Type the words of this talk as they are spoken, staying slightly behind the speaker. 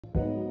Hey,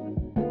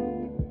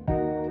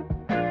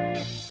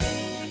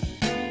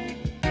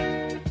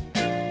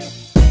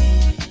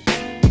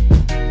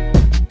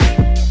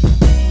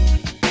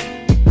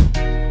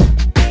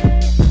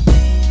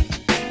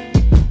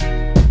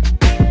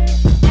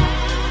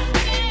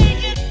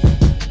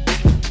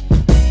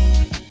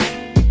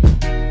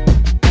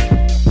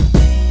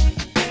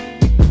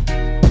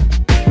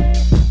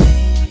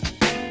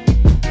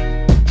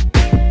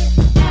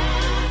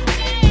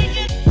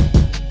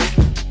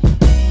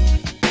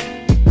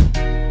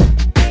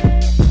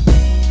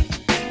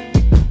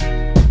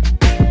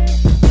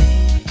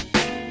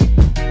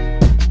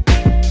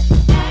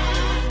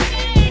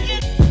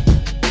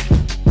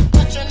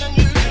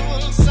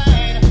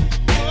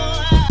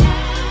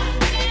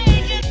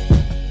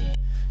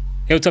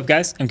 what's up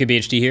guys?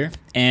 MKBHD here,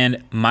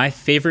 and my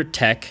favorite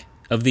tech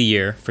of the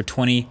year for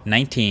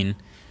 2019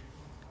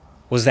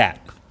 was the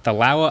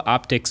Laowa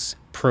Optics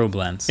Probe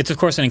Lens. It's of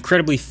course an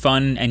incredibly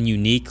fun and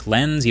unique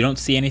lens. You don't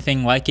see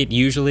anything like it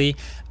usually,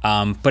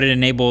 but it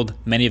enabled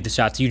many of the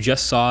shots you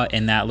just saw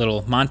in that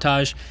little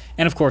montage,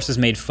 and of course has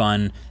made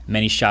fun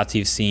many shots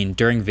you've seen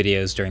during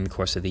videos during the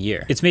course of the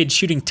year. It's made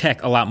shooting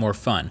tech a lot more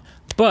fun,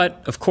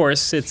 but of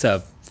course it's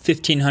a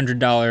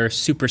 $1,500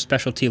 super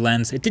specialty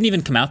lens. It didn't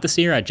even come out this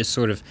year. I just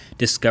sort of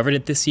discovered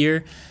it this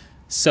year.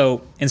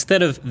 So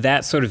instead of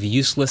that sort of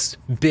useless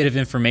bit of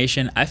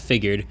information, I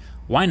figured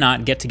why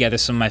not get together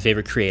some of my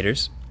favorite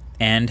creators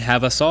and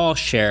have us all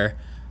share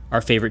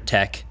our favorite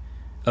tech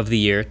of the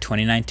year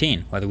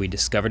 2019, whether we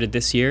discovered it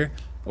this year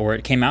or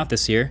it came out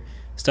this year,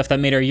 stuff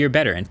that made our year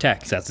better in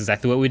tech. So that's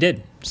exactly what we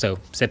did. So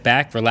sit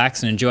back,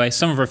 relax, and enjoy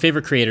some of our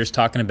favorite creators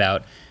talking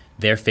about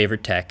their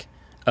favorite tech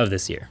of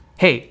this year.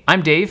 Hey,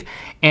 I'm Dave,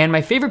 and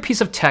my favorite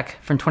piece of tech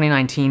from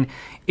 2019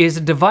 is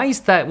a device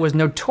that was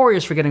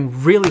notorious for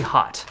getting really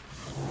hot.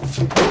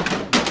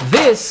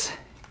 This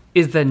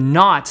is the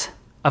Not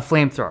a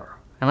Flamethrower,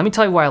 and let me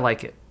tell you why I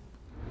like it.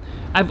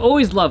 I've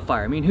always loved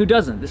fire. I mean, who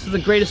doesn't? This is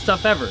the greatest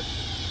stuff ever.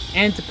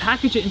 And to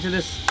package it into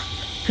this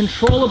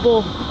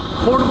controllable,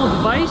 portable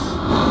device,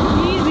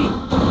 easy.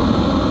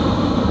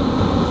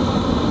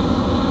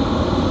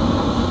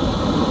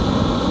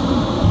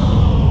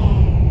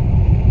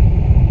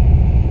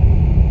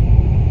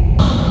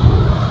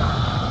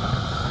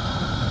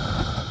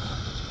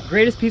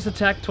 Greatest piece of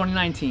tech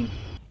 2019.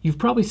 You've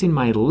probably seen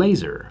my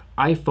laser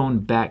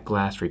iPhone back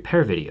glass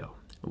repair video.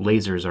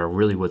 Lasers are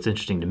really what's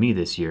interesting to me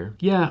this year.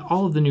 Yeah,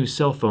 all of the new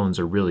cell phones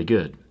are really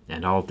good,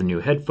 and all of the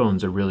new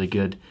headphones are really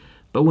good,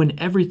 but when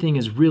everything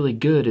is really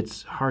good,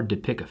 it's hard to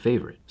pick a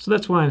favorite. So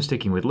that's why I'm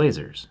sticking with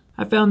lasers.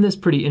 I found this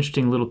pretty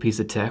interesting little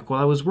piece of tech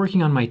while I was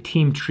working on my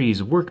Team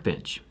Trees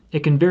workbench. It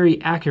can very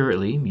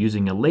accurately,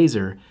 using a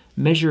laser,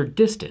 measure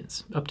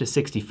distance up to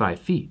 65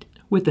 feet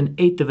with an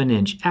 1/8 of an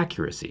inch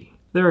accuracy.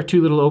 There are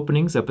two little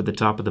openings up at the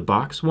top of the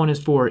box. One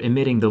is for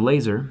emitting the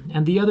laser,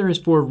 and the other is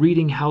for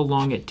reading how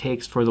long it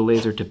takes for the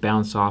laser to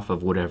bounce off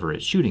of whatever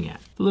it's shooting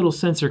at. The little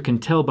sensor can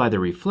tell by the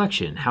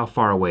reflection how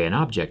far away an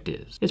object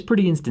is. It's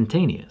pretty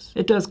instantaneous.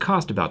 It does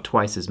cost about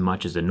twice as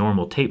much as a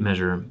normal tape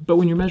measure, but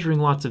when you're measuring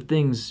lots of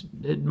things,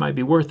 it might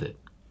be worth it.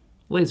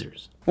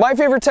 Lasers. My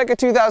favorite tech of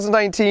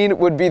 2019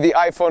 would be the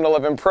iPhone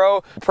 11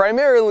 Pro,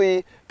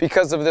 primarily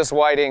because of this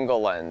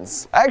wide-angle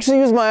lens. I actually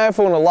use my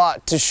iPhone a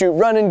lot to shoot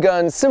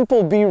run-and-gun,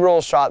 simple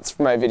B-roll shots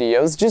for my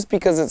videos, just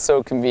because it's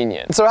so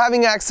convenient. So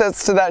having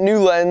access to that new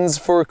lens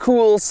for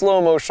cool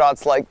slow-mo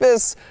shots like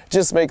this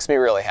just makes me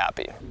really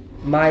happy.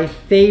 My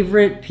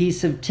favorite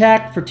piece of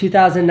tech for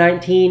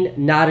 2019,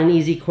 not an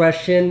easy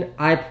question.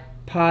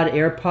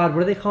 AirPod,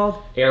 what are they called?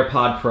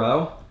 AirPod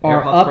Pro.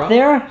 Are up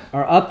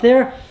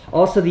there.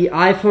 Also, the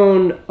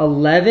iPhone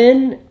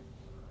 11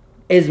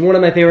 is one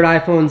of my favorite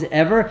iPhones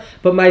ever.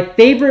 But my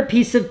favorite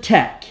piece of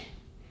tech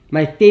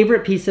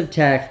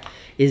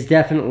is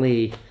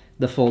definitely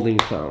the folding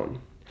phone.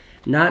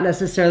 Not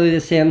necessarily the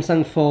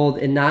Samsung Fold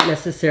and not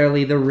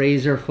necessarily the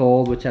Razer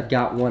Fold, which I've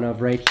got one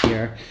of right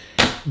here.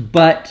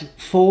 But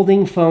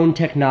folding phone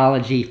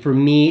technology for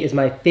me is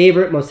my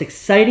favorite, most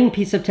exciting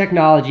piece of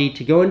technology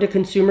to go into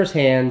consumers'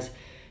 hands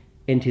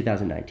in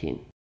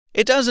 2019.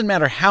 It doesn't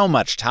matter how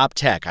much top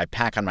tech I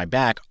pack on my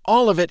back,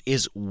 all of it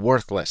is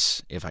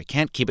worthless if I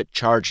can't keep it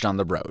charged on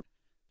the road.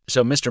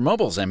 So Mr.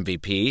 Mobile's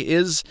MVP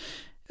is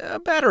a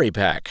battery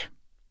pack.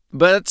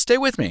 But stay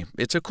with me,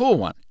 it's a cool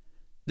one.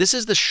 This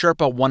is the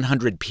Sherpa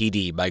 100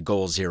 PD by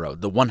Goal Zero.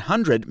 The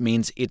 100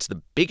 means it's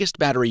the biggest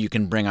battery you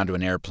can bring onto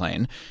an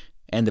airplane,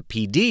 and the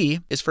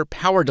PD is for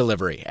power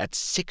delivery at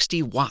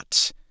 60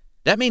 watts.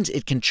 That means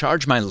it can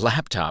charge my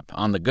laptop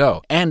on the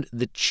go, and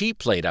the cheap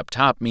plate up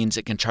top means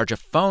it can charge a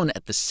phone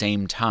at the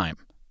same time.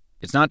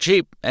 It's not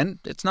cheap, and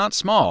it's not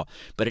small,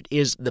 but it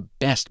is the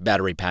best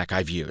battery pack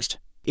I've used.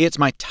 It's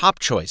my top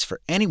choice for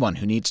anyone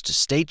who needs to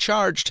stay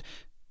charged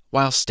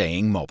while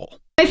staying mobile.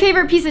 My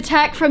favorite piece of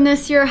tech from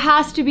this year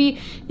has to be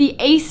the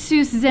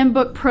Asus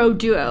ZenBook Pro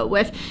Duo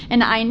with an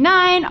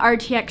i9,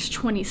 RTX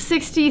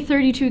 2060,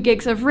 32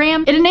 gigs of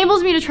RAM. It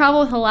enables me to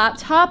travel with a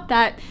laptop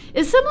that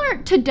is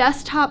similar to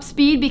desktop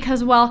speed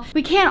because, well,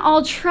 we can't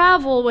all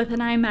travel with an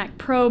iMac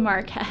Pro,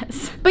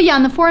 Marquez. But yeah,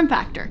 on the form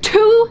factor,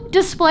 2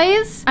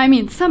 displays, I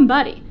mean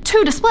somebody,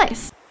 2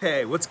 displays.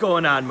 Hey, what's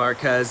going on,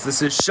 Marquez?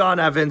 This is Sean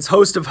Evans,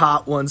 host of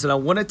Hot Ones, and I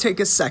want to take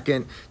a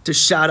second to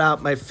shout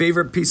out my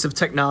favorite piece of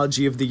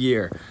technology of the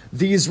year.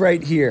 These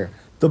right here,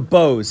 the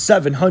Bose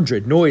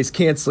 700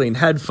 noise-canceling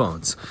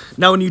headphones.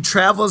 Now, when you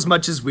travel as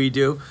much as we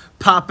do,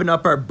 popping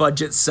up our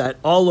budget set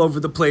all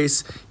over the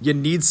place, you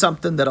need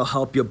something that'll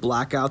help you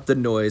block out the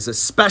noise,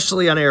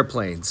 especially on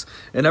airplanes.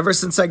 And ever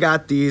since I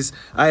got these,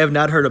 I have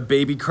not heard a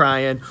baby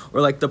crying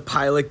or like the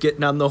pilot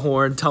getting on the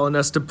horn telling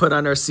us to put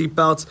on our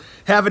seatbelts.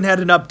 Haven't had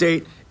an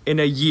update in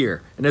a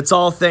year, and it's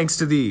all thanks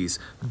to these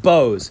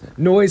Bose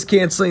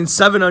noise-canceling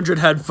 700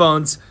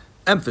 headphones.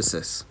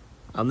 Emphasis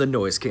on the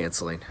noise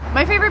canceling.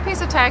 My favorite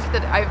piece of tech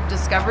that I've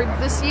discovered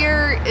this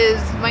year is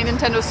my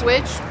Nintendo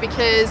Switch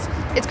because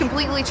it's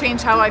completely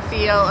changed how I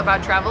feel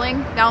about traveling.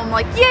 Now I'm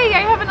like, yay,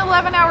 I have an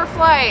 11-hour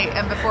flight,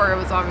 and before it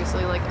was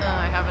obviously like,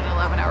 I have an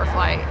 11-hour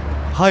flight.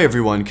 Hi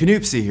everyone,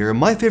 Canoopsy here.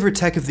 My favorite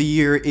tech of the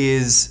year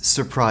is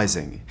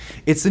surprising.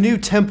 It's the new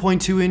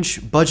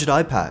 10.2-inch budget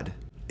iPad.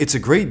 It's a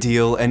great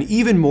deal, and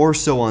even more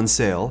so on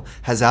sale,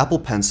 has Apple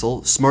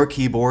Pencil, Smart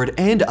Keyboard,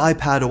 and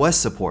iPadOS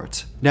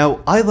support.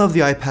 Now, I love the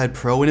iPad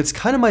Pro, and it's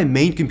kind of my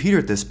main computer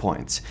at this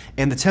point,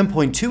 and the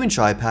 10.2-inch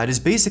iPad is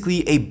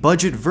basically a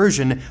budget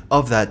version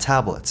of that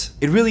tablet.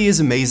 It really is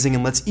amazing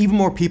and lets even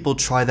more people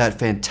try that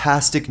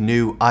fantastic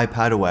new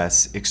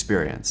iPadOS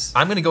experience.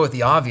 I'm gonna go with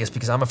the obvious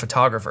because I'm a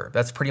photographer.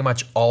 That's pretty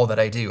much all that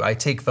I do. I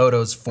take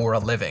photos for a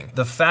living.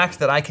 The fact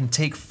that I can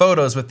take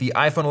photos with the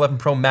iPhone 11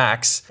 Pro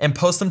Max and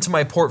post them to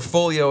my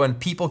portfolio and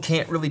people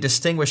can't really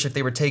distinguish if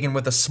they were taken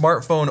with a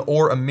smartphone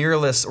or a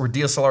mirrorless or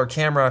DSLR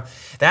camera,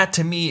 that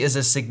to me is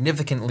a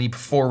significant leap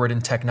forward in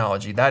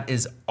technology. That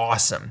is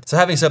awesome. So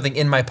having something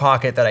in my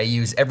pocket that I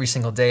use every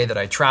single day, that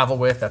I travel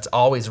with, that's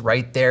always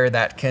right there,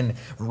 that can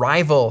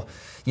rival,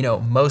 you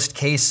know, most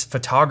case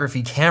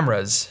photography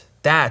cameras,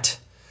 that's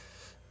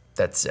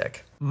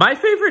sick. My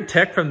favorite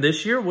tech from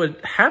this year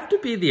would have to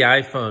be the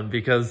iPhone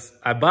because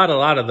I bought a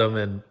lot of them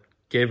and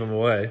gave them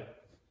away.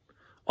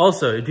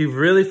 Also, it'd be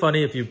really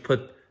funny if you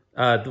put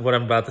what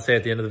I'm about to say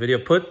at the end of the video.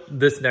 Put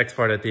this next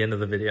part at the end of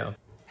the video.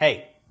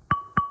 Hey,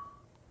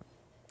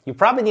 you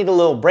probably need a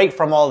little break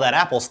from all that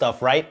Apple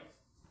stuff, right?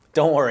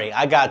 Don't worry,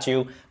 I got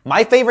you.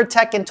 My favorite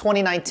tech in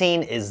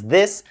 2019 is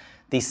this,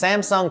 the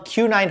Samsung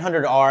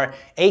Q900R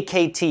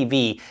 8K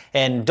TV.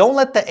 And don't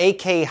let the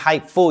 8K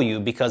hype fool you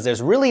because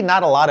there's really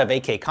not a lot of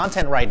 8K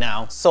content right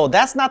now. So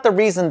that's not the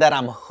reason that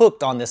I'm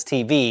hooked on this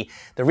TV.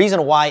 The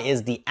reason why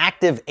is the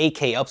active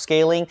 8K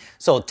upscaling.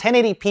 So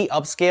 1080p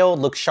upscaled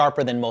looks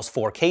sharper than most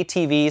 4K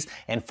TVs,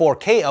 and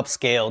 4K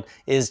upscaled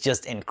is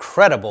just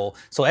incredible.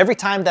 So every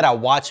time that I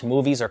watch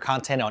movies or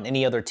content on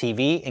any other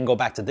TV and go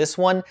back to this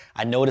one,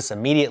 I notice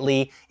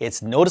immediately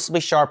it's noticeably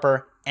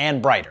sharper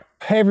and brighter.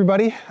 Hey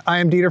everybody, I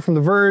am Dieter from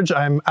The Verge.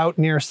 I'm out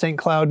near St.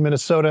 Cloud,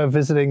 Minnesota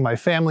visiting my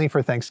family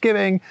for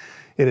Thanksgiving.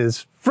 It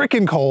is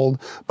freaking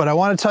cold, but I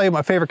want to tell you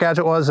my favorite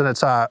gadget was, and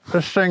it's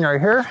this thing right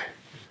here,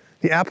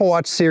 the Apple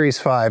Watch Series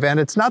 5. And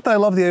it's not that I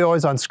love the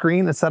always on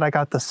screen, it's that I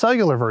got the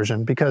cellular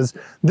version because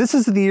this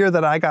is the year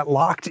that I got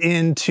locked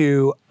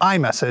into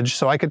iMessage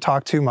so I could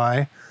talk to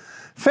my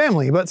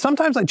family. But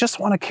sometimes I just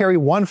want to carry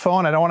one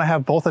phone. I don't want to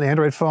have both an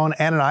Android phone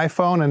and an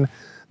iPhone, and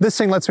this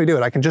thing lets me do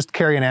it. I can just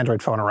carry an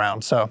Android phone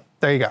around. So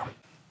there you go.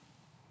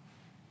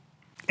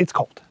 It's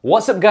cold.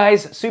 What's up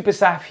guys, Super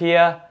Saf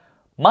here.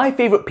 My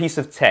favorite piece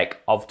of tech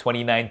of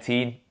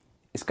 2019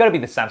 is gotta be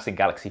the Samsung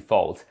Galaxy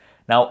Fold.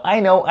 Now I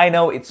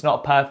know it's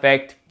not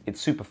perfect,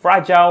 it's super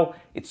fragile,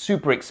 it's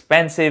super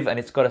expensive, and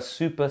it's got a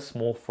super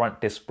small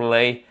front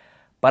display,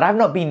 but I've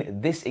not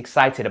been this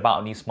excited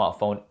about a new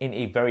smartphone in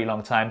a very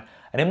long time.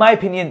 And in my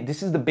opinion,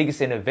 this is the biggest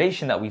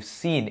innovation that we've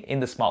seen in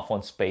the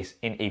smartphone space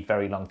in a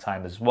very long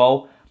time as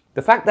well.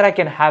 The fact that I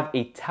can have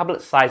a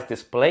tablet-sized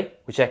display,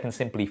 which I can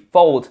simply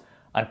fold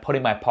and put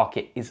in my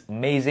pocket, is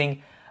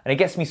amazing, and it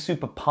gets me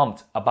super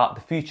pumped about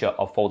the future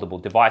of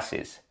foldable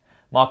devices.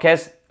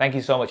 Marquez, thank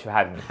you so much for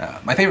having me.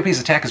 My favorite piece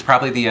of tech is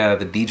probably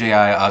the DJI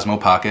Osmo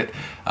Pocket.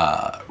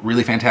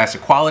 Really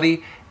fantastic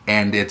quality,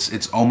 and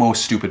it's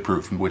almost stupid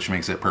proof, which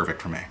makes it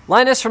perfect for me.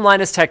 Linus from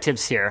Linus Tech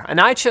Tips here, and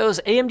I chose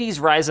AMD's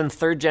Ryzen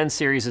 3rd Gen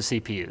series of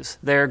CPUs.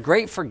 They're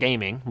great for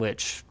gaming,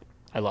 which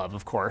I love,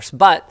 of course,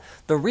 but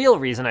the real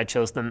reason I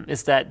chose them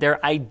is that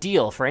they're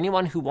ideal for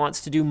anyone who wants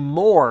to do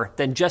more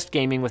than just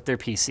gaming with their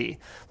PC,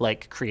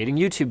 like creating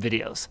YouTube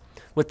videos.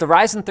 With the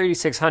Ryzen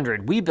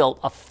 3600, we built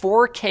a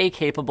 4K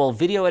capable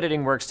video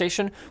editing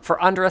workstation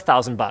for under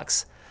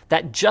 $1,000.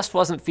 That just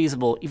wasn't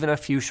feasible even a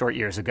few short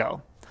years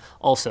ago.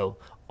 Also,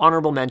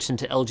 honorable mention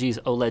to LG's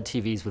OLED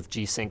TVs with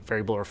G-Sync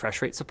variable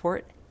refresh rate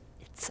support.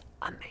 It's It's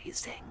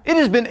amazing. It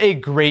has been a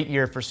great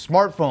year for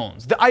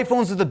smartphones. The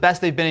iPhones are the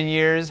best they've been in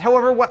years.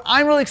 However, what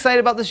I'm really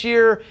excited about this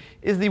year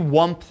is the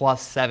OnePlus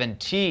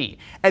 7T.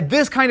 At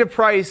this kind of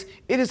price,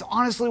 it is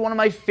honestly one of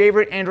my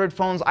favorite Android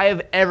phones I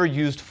have ever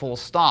used, full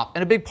stop.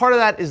 And a big part of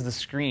that is the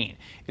screen.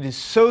 It is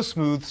so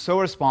smooth, so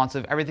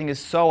responsive, everything is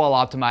so well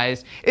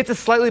optimized. It's a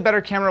slightly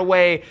better camera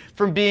away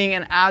from being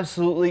an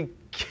absolutely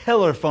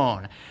killer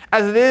phone.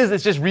 As it is,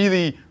 it's just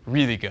really,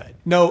 really good.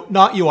 No,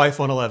 not you,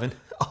 iPhone 11.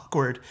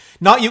 Awkward.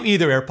 Not you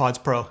either,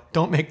 AirPods Pro.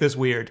 Don't make this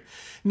weird.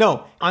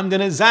 No, I'm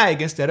gonna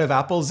zag instead of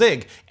Apple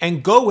zig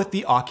and go with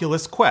the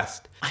Oculus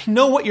Quest. I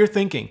know what you're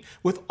thinking.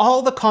 With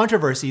all the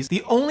controversies,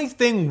 the only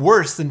thing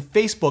worse than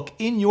Facebook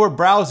in your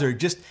browser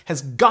just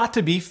has got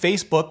to be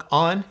Facebook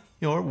on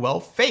your, well,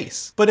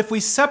 face. But if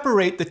we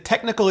separate the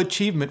technical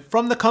achievement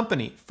from the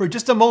company for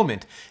just a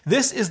moment,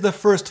 this is the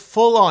first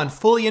full-on,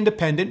 fully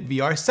independent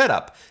VR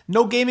setup.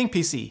 No gaming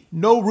PC,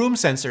 no room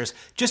sensors,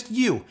 just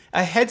you,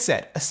 a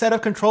headset, a set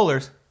of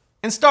controllers,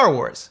 and Star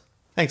Wars.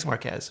 Thanks,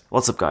 Marquez.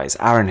 What's up guys,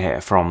 Aaron here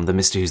from the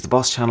Mr. Who's the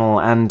Boss channel,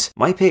 and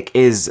my pick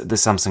is the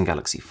Samsung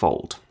Galaxy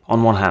Fold.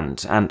 On one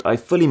hand, and I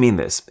fully mean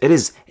this, it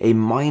is a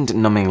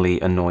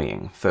mind-numbingly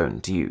annoying phone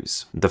to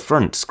use. The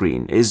front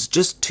screen is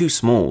just too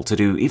small to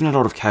do even a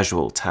lot of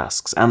casual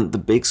tasks, and the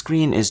big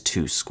screen is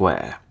too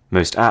square.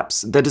 Most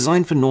apps, they're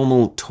designed for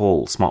normal,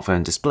 tall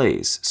smartphone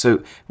displays,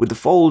 so with the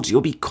Fold, you'll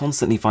be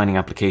constantly finding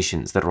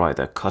applications that are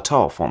either cut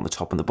off on the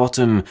top and the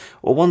bottom,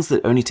 or ones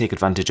that only take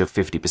advantage of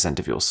 50%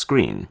 of your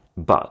screen.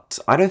 But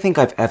I don't think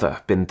I've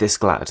ever been this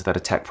glad that a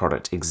tech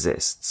product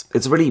exists.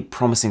 It's a really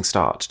promising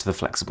start to the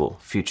flexible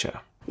future.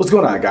 What's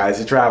going on,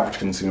 guys? It's your average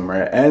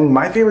consumer, and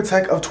my favorite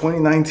tech of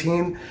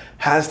 2019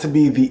 has to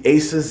be the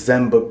Asus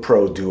ZenBook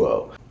Pro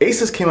Duo.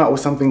 Asus came out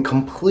with something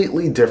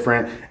completely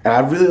different, and I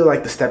really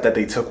like the step that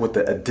they took with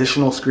the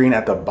additional screen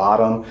at the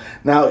bottom.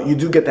 Now, you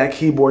do get that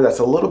keyboard that's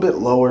a little bit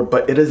lower,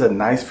 but it is a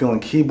nice feeling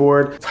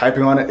keyboard.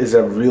 Typing on it is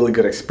a really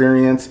good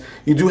experience.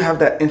 You do have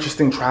that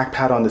interesting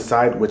trackpad on the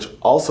side, which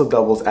also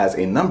doubles as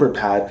a number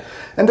pad.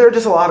 And there are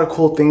just a lot of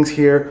cool things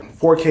here.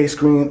 4K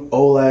screen,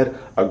 OLED,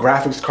 a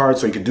graphics card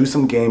so you could do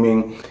some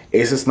gaming.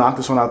 Asus knocked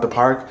this one out the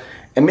park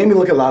and made me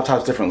look at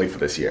laptops differently for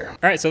this year.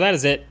 All right, so that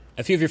is it.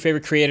 A few of your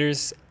favorite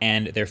creators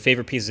and their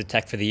favorite pieces of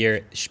tech for the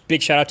year.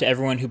 Big shout out to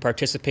everyone who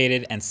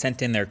participated and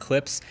sent in their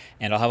clips,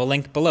 and I'll have a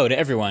link below to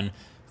everyone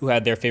who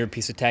had their favorite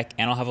piece of tech,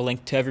 and I'll have a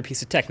link to every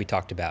piece of tech we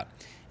talked about.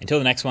 Until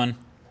the next one,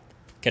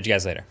 catch you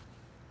guys later.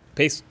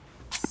 Peace.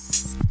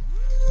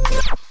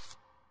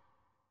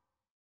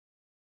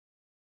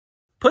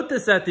 Put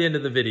this at the end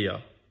of the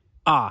video.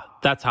 Ah,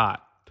 that's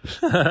hot.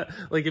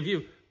 Like if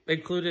you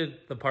included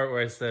the part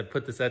where I said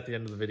put this at the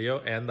end of the video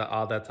and the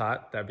ah, that's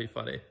hot, that'd be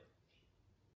funny.